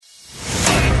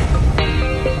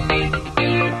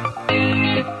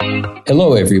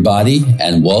Hello, everybody,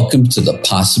 and welcome to the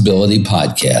Possibility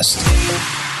Podcast.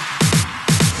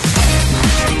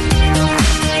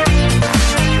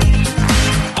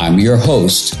 I'm your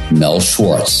host, Mel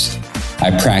Schwartz.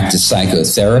 I practice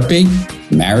psychotherapy,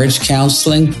 marriage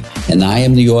counseling, and I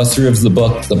am the author of the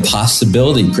book, The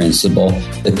Possibility Principle,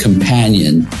 the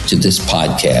companion to this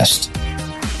podcast.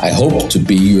 I hope to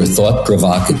be your thought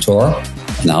provocateur,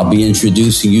 and I'll be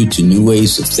introducing you to new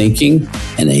ways of thinking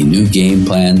and a new game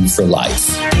plan for life.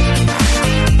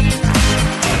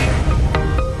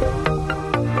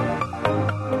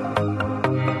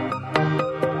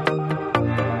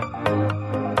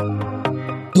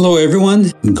 Hello,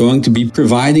 everyone. I'm going to be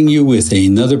providing you with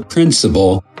another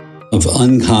principle of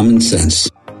uncommon sense.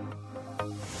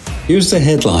 Here's the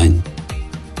headline.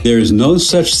 There is no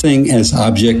such thing as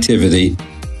objectivity,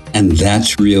 and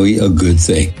that's really a good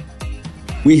thing.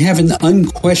 We have an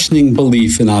unquestioning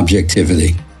belief in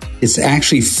objectivity. It's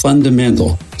actually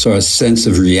fundamental to our sense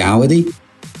of reality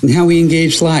and how we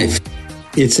engage life.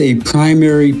 It's a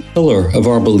primary pillar of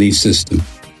our belief system,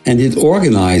 and it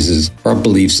organizes our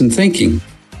beliefs and thinking.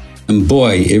 And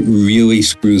boy, it really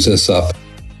screws us up.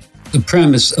 The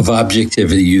premise of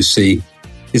objectivity, you see,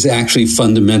 is actually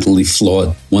fundamentally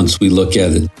flawed once we look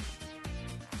at it.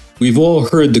 We've all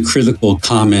heard the critical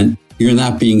comment, "You're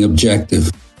not being objective."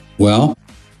 Well,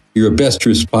 your best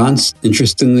response,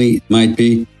 interestingly, might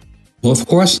be, well, of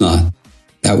course not.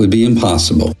 That would be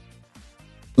impossible.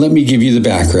 Let me give you the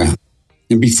background.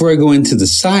 And before I go into the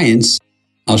science,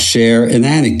 I'll share an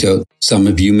anecdote. Some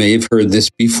of you may have heard this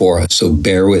before, so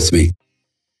bear with me.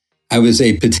 I was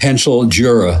a potential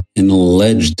juror in an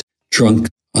alleged drunk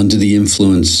under the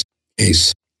influence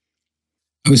case.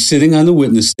 I was sitting on the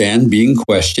witness stand being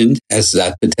questioned as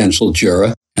that potential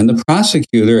juror, and the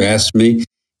prosecutor asked me,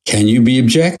 "Can you be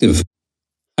objective?"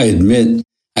 I admit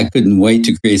I couldn't wait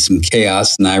to create some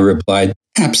chaos, and I replied,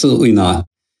 "Absolutely not."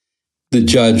 The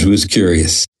judge was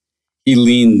curious. He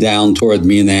leaned down toward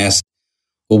me and asked,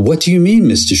 "Well, what do you mean,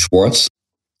 Mr. Schwartz?"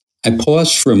 I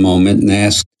paused for a moment and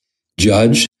asked,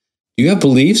 "Judge, do you have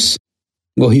beliefs?"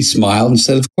 Well, he smiled and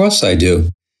said, "Of course I do."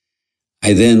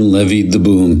 I then levied the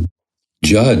boom.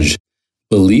 "Judge,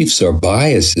 beliefs are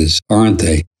biases, aren't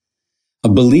they? A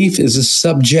belief is a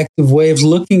subjective way of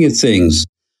looking at things.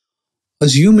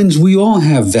 As humans, we all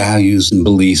have values and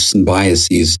beliefs and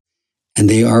biases, and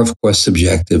they are, of course,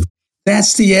 subjective.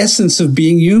 That's the essence of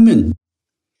being human."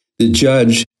 The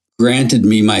judge granted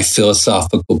me my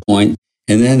philosophical point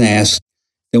and then asked,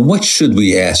 "Then what should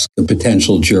we ask a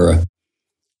potential juror?"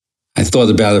 I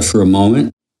thought about it for a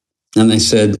moment, and I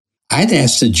said, I'd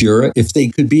ask the juror if they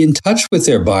could be in touch with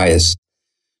their bias,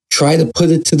 try to put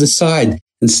it to the side,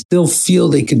 and still feel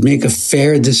they could make a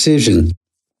fair decision.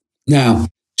 Now,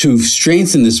 to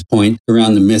strengthen this point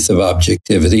around the myth of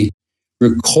objectivity,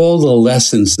 recall the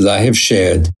lessons that I have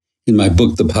shared in my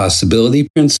book, The Possibility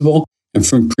Principle, and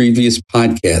from previous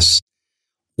podcasts.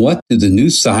 What do the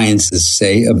new sciences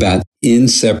say about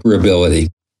inseparability?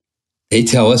 They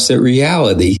tell us that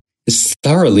reality is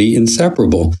thoroughly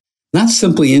inseparable, not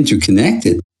simply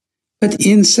interconnected, but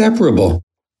inseparable.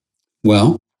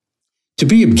 Well, to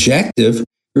be objective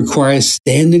requires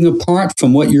standing apart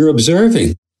from what you're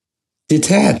observing,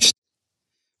 detached.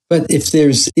 But if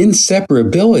there's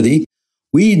inseparability,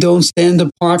 we don't stand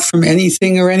apart from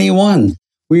anything or anyone.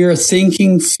 We are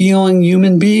thinking, feeling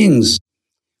human beings.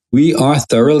 We are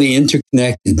thoroughly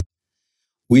interconnected.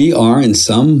 We are in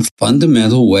some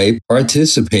fundamental way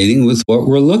participating with what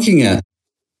we're looking at.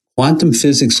 Quantum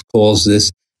physics calls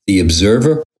this the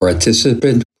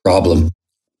observer-participant problem.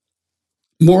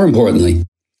 More importantly,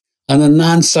 on a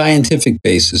non-scientific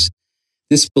basis,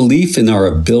 this belief in our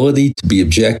ability to be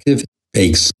objective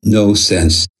makes no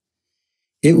sense.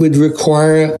 It would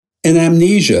require an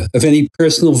amnesia of any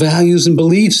personal values and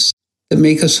beliefs that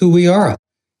make us who we are.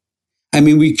 I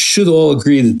mean, we should all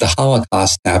agree that the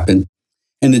Holocaust happened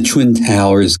and the Twin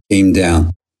Towers came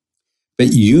down.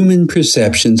 But human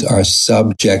perceptions are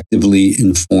subjectively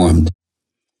informed.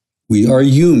 We are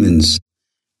humans,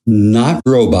 not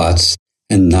robots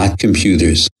and not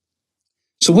computers.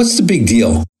 So what's the big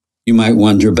deal? You might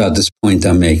wonder about this point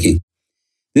I'm making.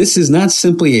 This is not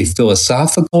simply a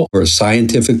philosophical or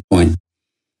scientific point.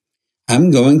 I'm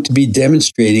going to be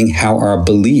demonstrating how our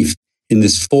belief in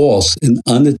this false and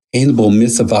unattainable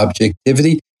myth of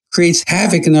objectivity creates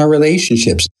havoc in our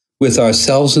relationships with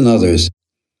ourselves and others.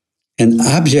 And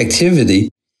objectivity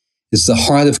is the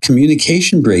heart of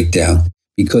communication breakdown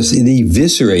because it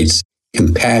eviscerates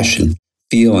compassion,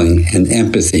 feeling, and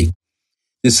empathy.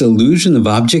 This illusion of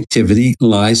objectivity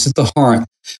lies at the heart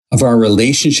of our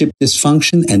relationship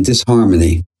dysfunction and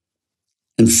disharmony.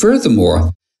 And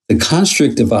furthermore, The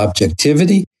construct of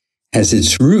objectivity has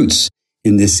its roots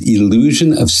in this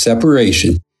illusion of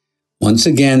separation. Once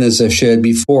again, as I've shared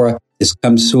before, this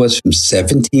comes to us from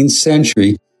 17th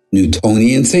century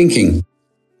Newtonian thinking.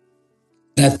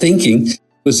 That thinking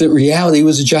was that reality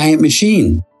was a giant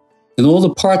machine, and all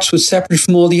the parts were separate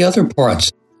from all the other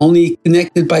parts, only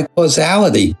connected by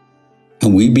causality,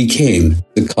 and we became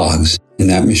the cogs in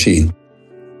that machine.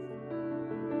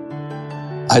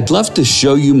 I'd love to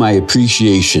show you my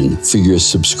appreciation for your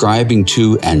subscribing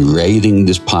to and rating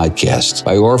this podcast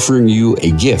by offering you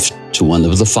a gift to one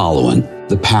of the following: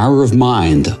 The Power of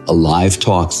Mind, a live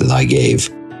talk that I gave,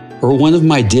 or one of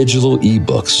my digital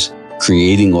ebooks,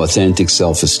 Creating Authentic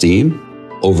Self-Esteem,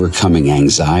 Overcoming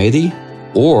Anxiety,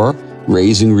 or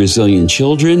Raising Resilient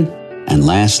Children, and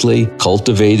lastly,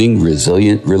 Cultivating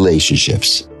Resilient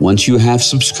Relationships. Once you have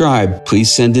subscribed,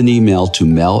 please send an email to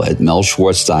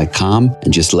mel@melschwartz.com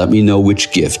and just let me know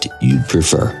which gift you'd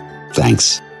prefer.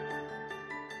 Thanks.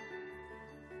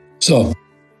 So,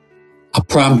 I'll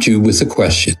prompt you with a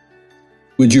question.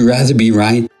 Would you rather be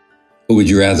right, or would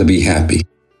you rather be happy?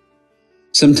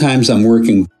 Sometimes I'm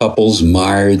working with couples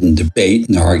mired in debate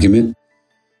and argument,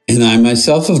 and I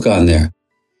myself have gone there.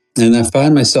 And I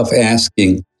find myself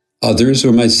asking others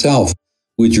or myself,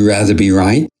 would you rather be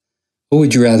right, or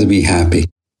would you rather be happy?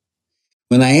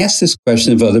 When I ask this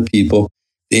question of other people,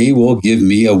 they will give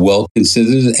me a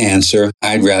well-considered answer,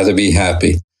 I'd rather be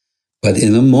happy. But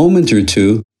in a moment or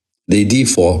two, they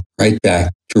default right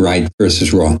back to right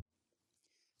versus wrong.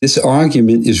 This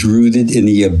argument is rooted in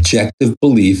the objective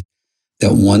belief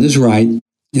that one is right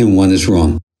and one is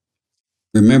wrong.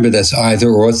 Remember, that's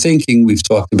either or thinking. We've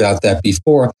talked about that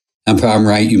before. If I'm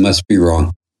right, you must be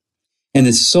wrong. And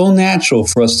it's so natural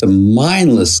for us to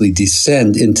mindlessly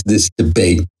descend into this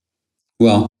debate.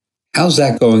 Well, how's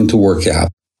that going to work out?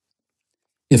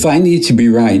 If I need to be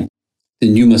right,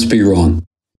 then you must be wrong.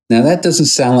 Now, that doesn't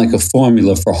sound like a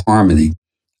formula for harmony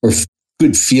or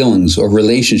good feelings or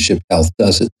relationship health,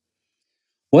 does it?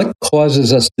 What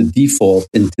causes us to default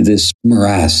into this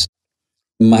morass?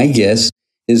 My guess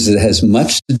is it has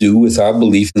much to do with our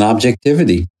belief in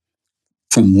objectivity,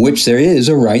 from which there is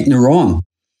a right and a wrong.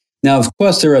 Now, of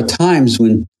course, there are times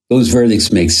when those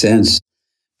verdicts make sense,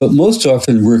 but most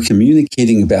often we're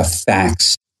communicating about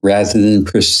facts rather than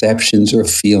perceptions or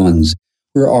feelings.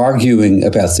 We're arguing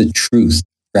about the truth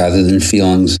rather than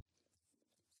feelings.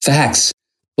 Facts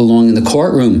belong in the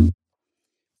courtroom.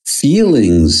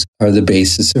 Feelings are the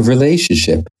basis of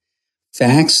relationship.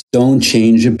 Facts don't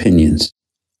change opinions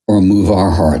or move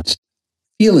our hearts.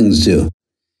 Feelings do.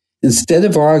 Instead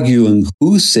of arguing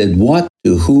who said what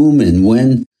to whom and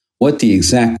when, what the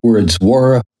exact words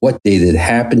were, what date it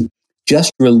happened,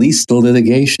 just release the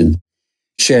litigation.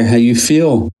 Share how you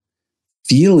feel.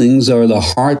 Feelings are the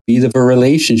heartbeat of a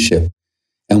relationship,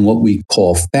 and what we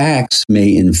call facts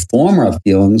may inform our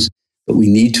feelings, but we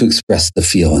need to express the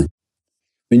feeling.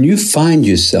 When you find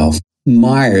yourself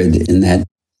mired in that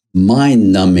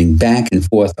mind-numbing back and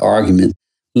forth argument,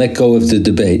 let go of the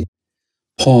debate.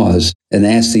 Pause and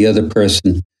ask the other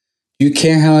person, do you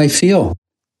care how I feel?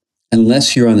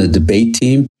 Unless you're on a debate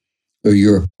team or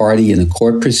you're a party in a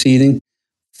court proceeding,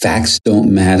 facts don't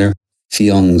matter,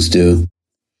 feelings do.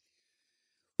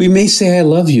 We may say, I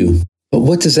love you, but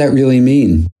what does that really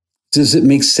mean? Does it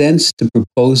make sense to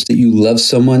propose that you love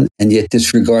someone and yet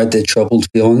disregard their troubled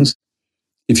feelings?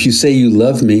 If you say you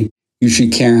love me, you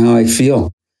should care how I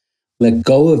feel. Let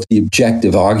go of the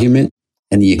objective argument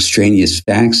and the extraneous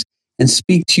facts and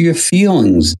speak to your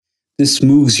feelings. This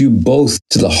moves you both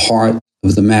to the heart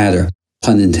of the matter,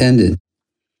 pun intended.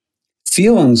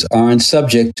 Feelings aren't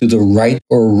subject to the right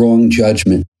or wrong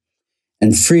judgment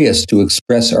and free us to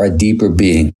express our deeper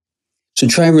being. So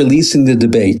try releasing the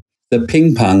debate, the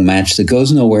ping pong match that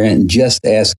goes nowhere, and just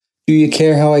ask, do you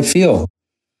care how I feel?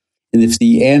 And if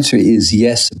the answer is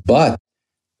yes, but,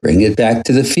 bring it back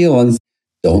to the feeling.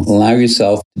 Don't allow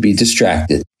yourself to be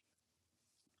distracted.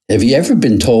 Have you ever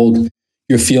been told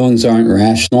your feelings aren't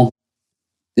rational?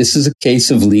 This is a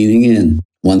case of leaning in.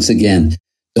 Once again,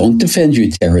 don't defend your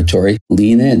territory,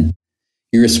 lean in.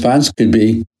 Your response could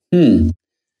be,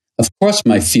 of course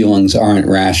my feelings aren't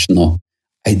rational.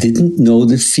 I didn't know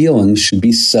that feelings should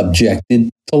be subjected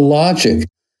to logic.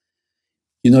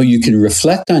 You can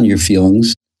reflect on your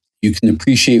feelings. You can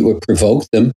appreciate what provoked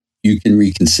them. You can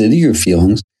reconsider your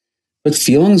feelings. But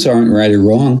feelings aren't right or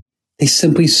wrong. They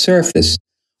simply surface.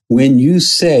 When you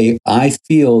say, I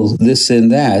feel this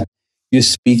and that, you're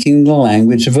speaking the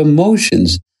language of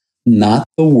emotions, not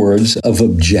the words of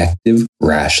objective,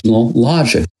 rational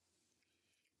logic.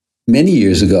 Many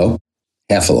years ago,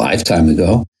 half a lifetime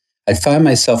ago, I found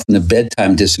myself in a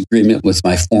bedtime disagreement with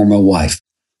my former wife.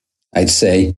 I'd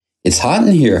say, "It's hot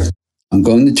in here. I'm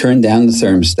going to turn down the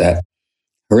thermostat."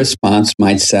 Her response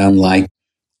might sound like,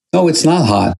 "No, it's not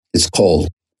hot. It's cold."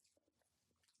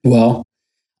 Well,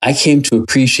 I came to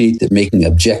appreciate that making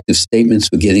objective statements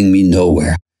were getting me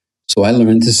nowhere. So I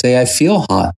learned to say, "I feel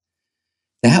hot."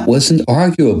 That wasn't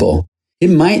arguable. It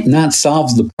might not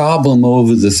solve the problem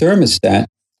over the thermostat,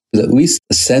 but at least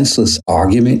a senseless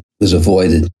argument was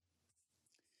avoided.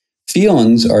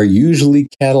 Feelings are usually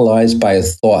catalyzed by a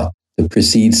thought that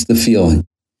precedes the feeling.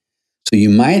 So you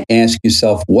might ask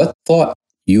yourself what thought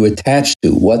you attached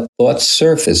to, what thought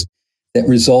surfaced that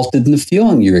resulted in the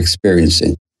feeling you're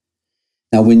experiencing.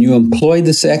 Now, when you employ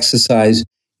this exercise,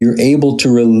 you're able to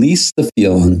release the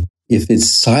feeling if it's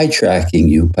sidetracking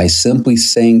you by simply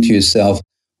saying to yourself,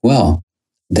 "Well,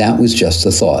 that was just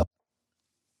a thought."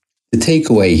 The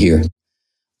takeaway here,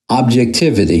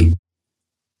 objectivity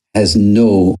has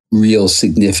no real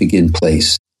significant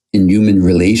place in human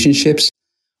relationships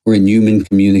or in human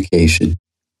communication.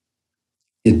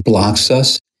 It blocks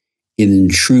us. It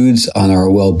intrudes on our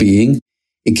well-being.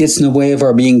 It gets in the way of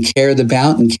our being cared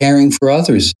about and caring for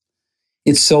others.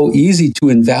 It's so easy to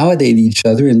invalidate each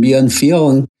other and be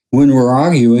unfeeling when we're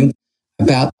arguing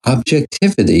about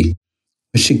objectivity,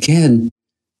 which again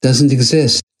doesn't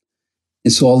exist.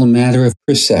 It's all a matter of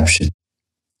perception.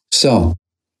 So,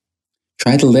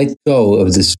 try to let go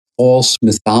of this false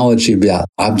mythology about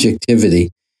objectivity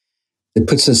that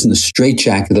puts us in the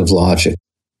straitjacket of logic.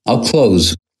 I'll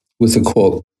close with a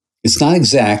quote. It's not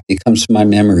exact, it comes from my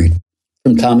memory,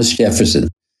 from Thomas Jefferson.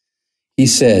 He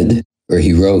said, or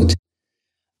he wrote,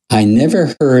 "I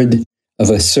never heard of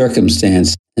a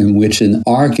circumstance in which an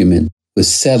argument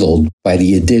was settled by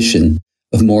the addition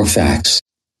of more facts."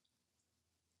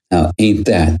 Now, ain't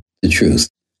that the truth?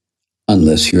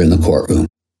 Unless you're in the courtroom.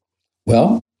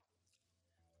 Well,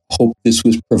 hope this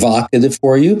was provocative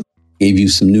for you, gave you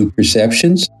some new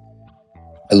perceptions.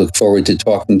 I look forward to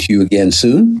talking to you again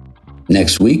soon,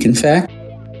 next week, in fact.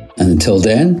 And until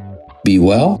then, be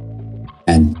well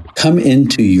and come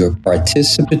into your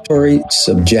participatory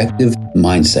subjective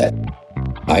mindset.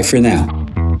 Bye for now.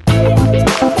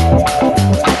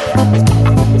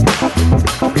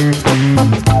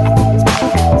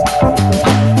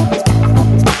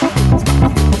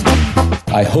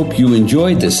 I hope you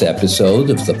enjoyed this episode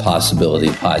of the Possibility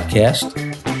Podcast.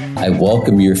 I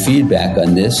welcome your feedback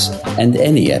on this and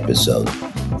any episode.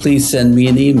 Please send me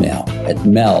an email at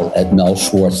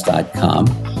mel@melschwartz.com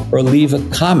or leave a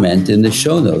comment in the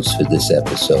show notes for this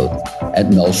episode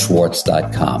at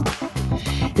melschwartz.com.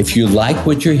 If you like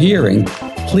what you're hearing,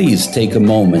 please take a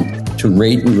moment to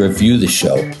rate and review the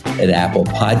show at Apple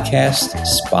Podcasts,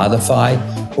 Spotify,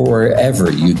 or wherever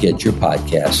you get your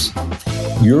podcasts.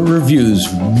 Your reviews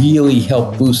really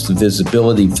help boost the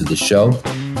visibility for the show,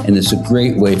 and it's a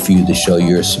great way for you to show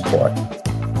your support.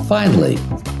 Finally,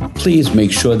 please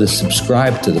make sure to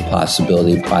subscribe to the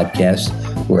Possibility Podcast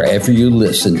wherever you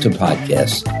listen to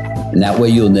podcasts, and that way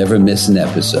you'll never miss an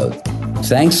episode.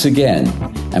 Thanks again,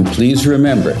 and please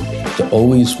remember to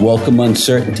always welcome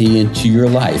uncertainty into your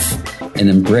life and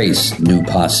embrace new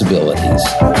possibilities.